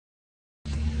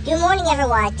Good morning,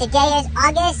 everyone. Today is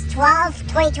August 12,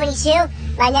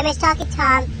 2022. My name is Talking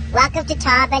Tom. Welcome to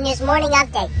Wtbn News Morning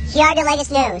Update. Here are the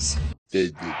latest news.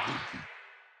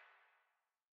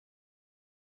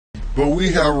 But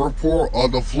we have a report on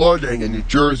the flooding in New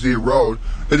Jersey Road.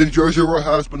 And the New Jersey Road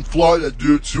has been flooded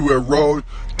due to a road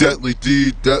deadly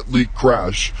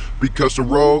crash, because the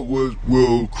road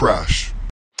will crash.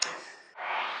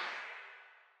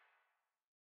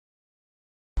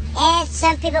 And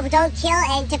some people don't kill,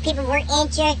 and some people were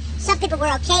injured. Some people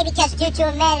were okay because due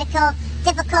to medical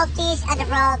difficulties on the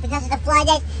road because of the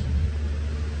flooding.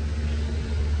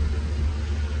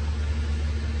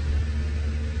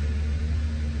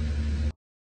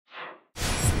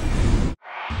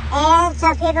 And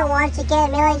some people want to get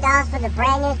 $1 million for the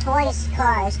brand new Toys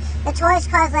cars. The Toys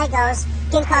cars Legos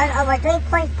can cost over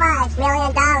 $3.5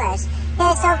 million.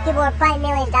 And some people are buying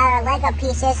 $1 million Lego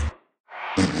pieces.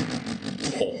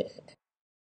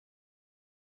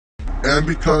 And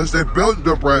because they built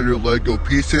the brand new Lego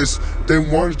pieces, they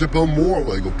wanted to build more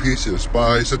Lego pieces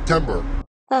by September.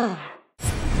 And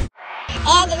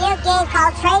the new game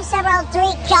called Train Server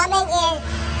 3 coming in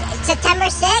September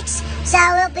 6th. So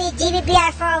it will be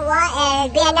DBBR 401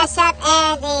 and BNSF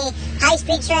and the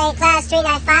high-speed train class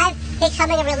 395. They come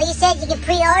in and release it. You can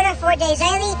pre-order 4 days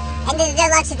early, and the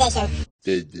deluxe edition.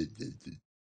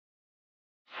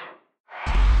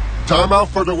 Time out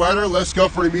for the weather. Let's go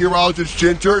for the meteorologist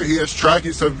Ginger. He is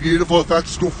tracking some beautiful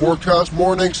effective school forecast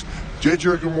mornings.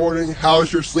 Ginger, good morning.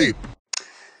 How's your sleep?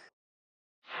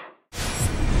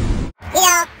 You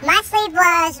know, my sleep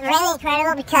was really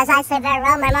incredible because I slept very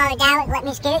well. My mom and dad let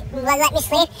me sleep, and I will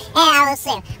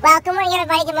sleep. Well, good morning,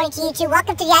 everybody. Good morning to you too.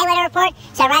 Welcome to the iWeather Report.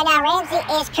 So right now, Ramsey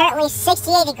is currently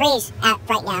 68 degrees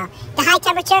right now. The high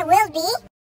temperature will be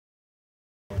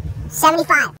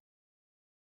 75.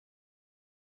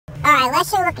 Alright, let's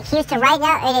take a look at Houston. Right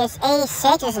now, it is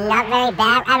 86. It's not very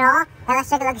bad at all. Now let's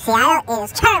take a look at Seattle. It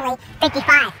is currently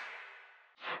 55.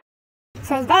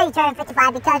 So it's very currently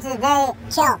 55 because it's very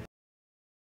chill.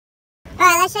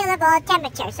 Alright, let's take a look at the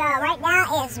temperature. So right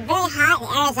now, it's very hot in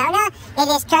Arizona. It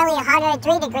is currently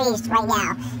 103 degrees right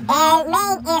now. And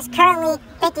Maine is currently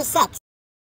 56.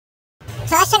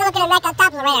 So let's take a look at the neck on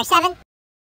top of the radar. 7.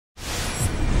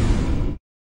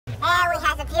 And we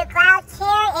have a few clouds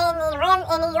here in the rim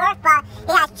in New York, but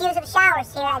we have queues of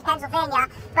showers here in Pennsylvania.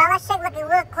 But let's take a look a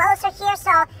little closer here.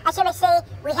 So as you may see,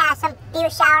 we have some few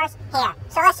showers here.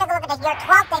 So let's take a look at your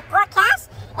 12-day forecast.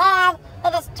 And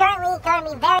it is currently going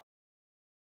to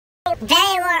be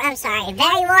very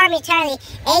warm eternally.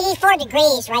 84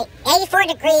 degrees, right? 84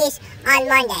 degrees on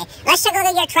Monday. Let's take a look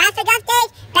at your traffic update.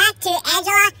 Back to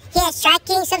Angela. He is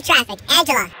tracking some traffic.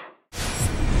 Angela.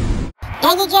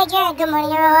 Thank you, JJ. Good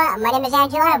morning, everyone. My name is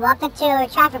Angela, and welcome to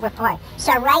Traffic Report.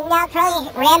 So right now,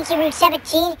 currently, Ramsey Route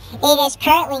 17, it is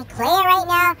currently clear right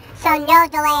now, so no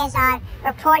delays on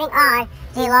reporting on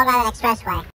the Long Island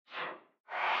Expressway.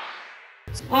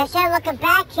 And so looking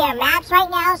back here, maps right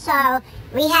now, so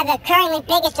we have the currently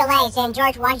biggest delays in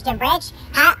George Washington Bridge,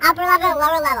 upper level,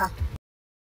 lower level.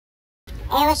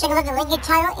 And let's take a look at Lincoln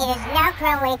Tunnel. It is now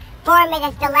currently 4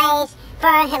 minutes delays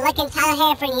for Lincoln Tunnel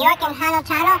here for New York, and Hunter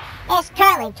Tunnel is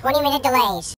currently 20-minute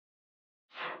delays.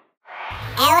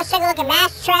 And let's take a look at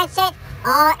mass transit.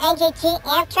 All NJT,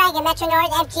 Amtrak, and Metro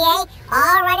North MTA,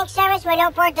 all running service with no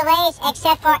board delays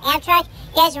except for Amtrak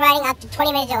is running up to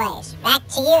 20-minute delays. Back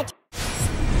to you.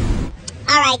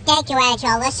 Alright, thank you,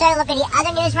 Angela. Let's take a look at the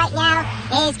other news right now.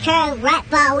 It is current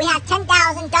well, we have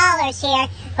 $10,000 here,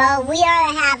 but we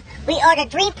ordered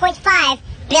 $3.5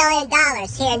 billion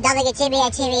here in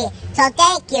Wtbn-Tv. So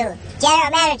thank you,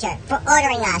 General Manager, for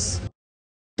ordering us.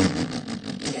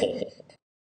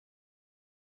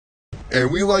 And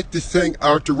we like to thank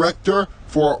our director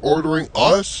for ordering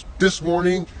us this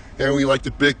morning. And we like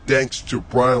to big thanks to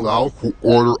Brian Lau, who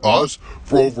ordered us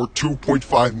for over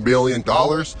 $2.5 million.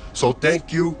 So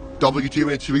thank you,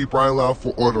 Wtbn-Tv, Brian Lau,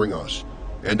 for ordering us.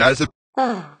 And that is it.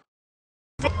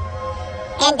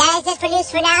 And that is it for news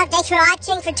for now. Thanks for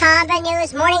watching for Wtbn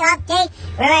News Morning Update.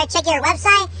 Remember to check your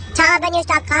website,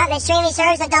 wtbnnews.com, and streaming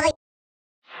service on W.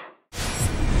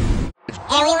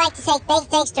 And we'd like to say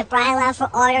thanks to Brian Lau for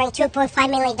ordering $2.5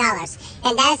 million.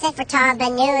 And that is it for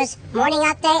Wtbn News Morning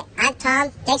Update. I'm Tom.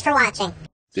 Thanks for watching.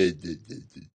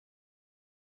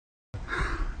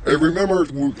 And remember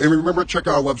to check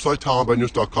out our website,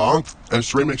 wtbnnews.com, and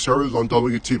streaming services on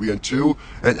Wtbn-Tv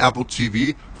and Apple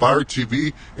TV, Fire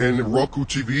TV, and Roku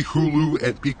TV, Hulu,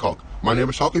 and Peacock. My name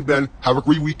is Talking Ben. Have a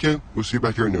great weekend. We'll see you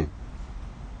back here at noon.